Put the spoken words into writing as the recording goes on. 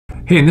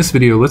Hey, in this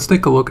video, let's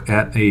take a look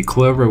at a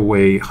clever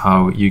way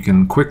how you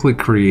can quickly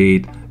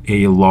create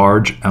a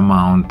large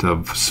amount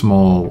of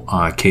small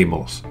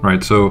cables,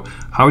 right? So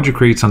how would you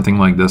create something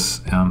like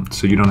this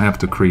so you don't have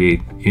to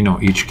create,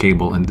 each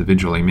cable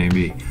individually?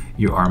 Maybe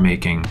you are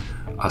making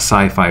a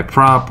sci-fi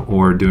prop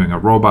or doing a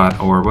robot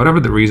or whatever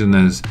the reason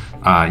is,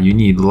 you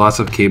need lots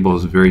of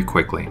cables very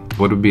quickly.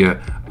 What would be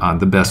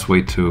the best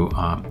way to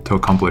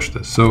accomplish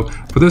this? So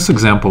for this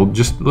example,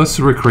 just let's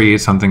recreate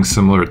something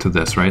similar to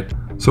this, right?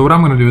 So what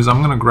I'm going to do is I'm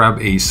going to grab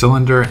a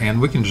cylinder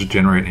and we can just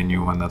generate a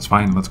new one. That's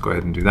fine. Let's go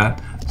ahead and do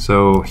that.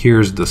 So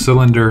here's the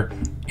cylinder,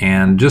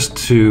 and just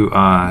to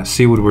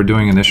see what we're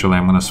doing initially,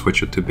 I'm going to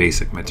switch it to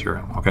basic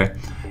material. Okay.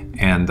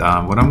 And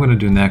what I'm going to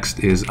do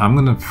next is I'm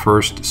going to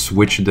first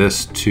switch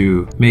this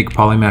to make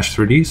polymesh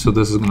 3D. So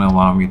this is going to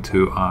allow me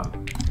to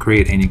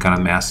create any kind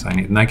of mass I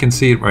need. And I can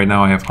see it right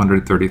now. I have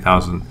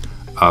 130,000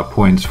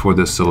 points for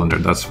this cylinder.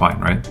 That's fine,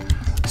 right?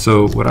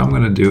 So what I'm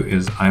going to do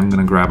is I'm going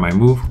to grab my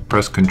move,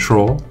 press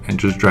Control, and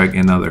just drag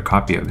another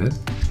copy of it.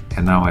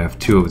 And now I have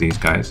two of these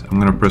guys. I'm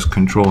going to press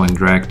Control and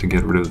drag to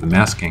get rid of the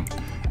masking.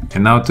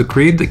 And now to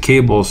create the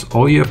cables,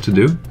 all you have to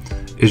do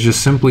is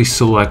just simply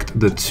select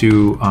the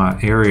two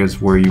areas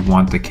where you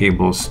want the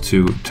cables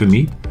to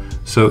meet.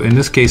 So in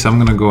this case, I'm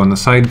going to go in the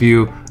side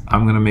view.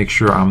 I'm going to make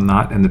sure I'm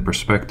not in the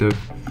perspective,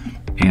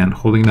 and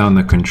holding down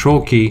the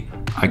Control key,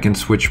 I can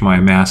switch my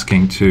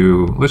masking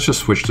to, let's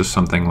just switch to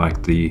something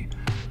like the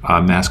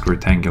mask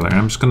rectangular. And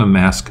I'm just going to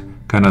mask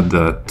kind of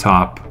the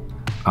top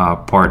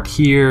part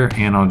here,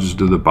 and I'll just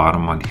do the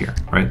bottom one here,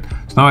 right?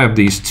 So now I have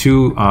these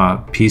two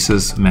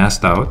pieces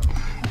masked out.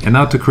 And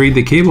now to create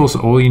the cables,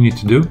 all you need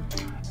to do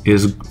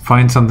is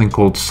find something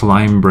called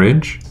Slime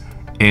Bridge.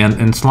 And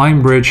in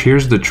Slime Bridge,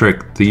 here's the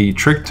trick. The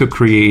trick to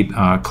create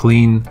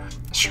clean,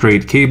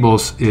 straight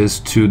cables is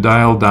to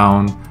dial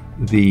down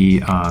the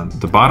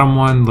bottom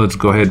one. Let's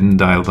go ahead and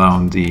dial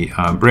down the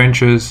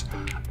branches.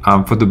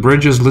 For the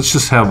bridges, let's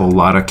just have a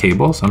lot of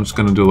cables. I'm just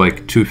going to do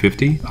like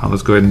 250.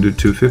 Let's go ahead and do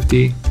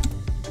 250.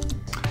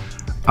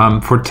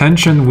 For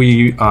tension,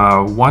 we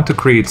want to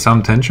create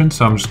some tension,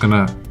 so I'm just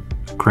going to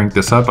crank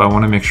this up. I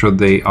want to make sure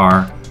they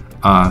are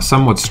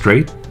somewhat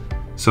straight.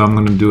 So I'm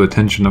going to do a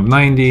tension of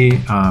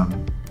 90.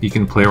 You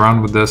can play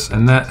around with this,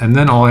 and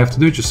then all I have to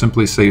do is just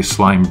simply say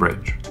Slime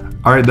Bridge.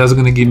 All right, that's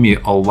going to give me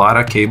a lot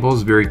of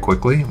cables very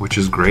quickly, which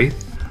is great.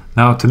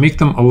 Now to make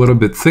them a little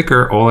bit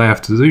thicker, all I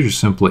have to do is just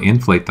simply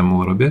inflate them a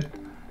little bit,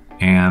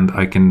 and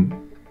I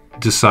can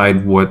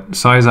decide what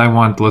size I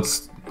want.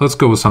 Let's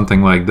go with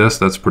something like this.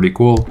 That's pretty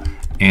cool.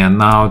 And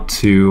now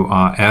to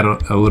add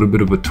a little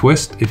bit of a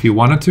twist, if you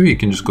wanted to, you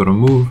can just go to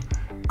Move,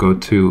 go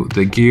to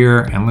the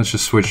gear, and let's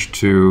just switch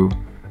to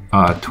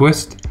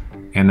twist.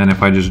 And then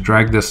if I just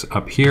drag this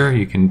up here,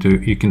 you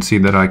can see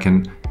that I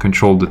can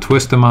control the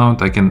twist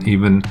amount. I can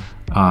even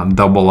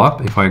double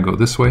up if I go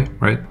this way,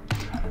 right?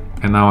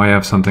 And now I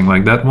have something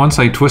like that. Once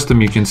I twist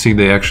them, you can see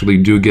they actually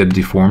do get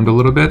deformed a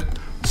little bit.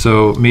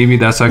 So maybe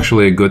that's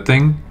actually a good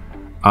thing.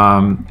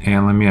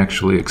 And let me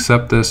actually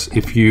accept this.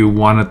 If you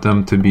wanted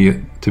them to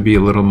be a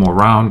little more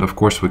round, of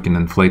course we can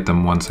inflate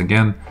them once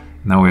again.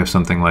 Now we have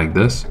something like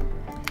this.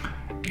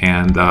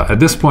 And at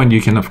this point,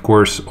 you can of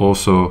course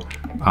also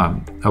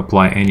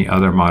apply any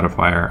other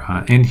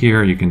modifier in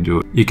here. You can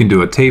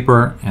do a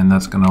taper, and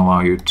that's going to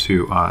allow you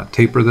to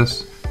taper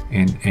this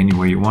in any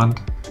way you want.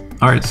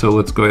 All right, so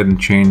let's go ahead and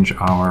change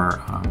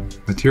our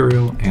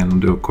material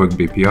and do a quick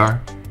BPR,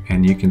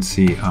 and you can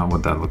see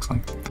what that looks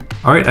like.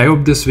 All right, I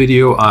hope this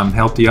video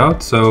helped you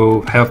out.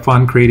 So have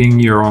fun creating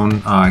your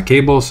own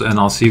cables, and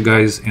I'll see you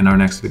guys in our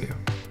next video.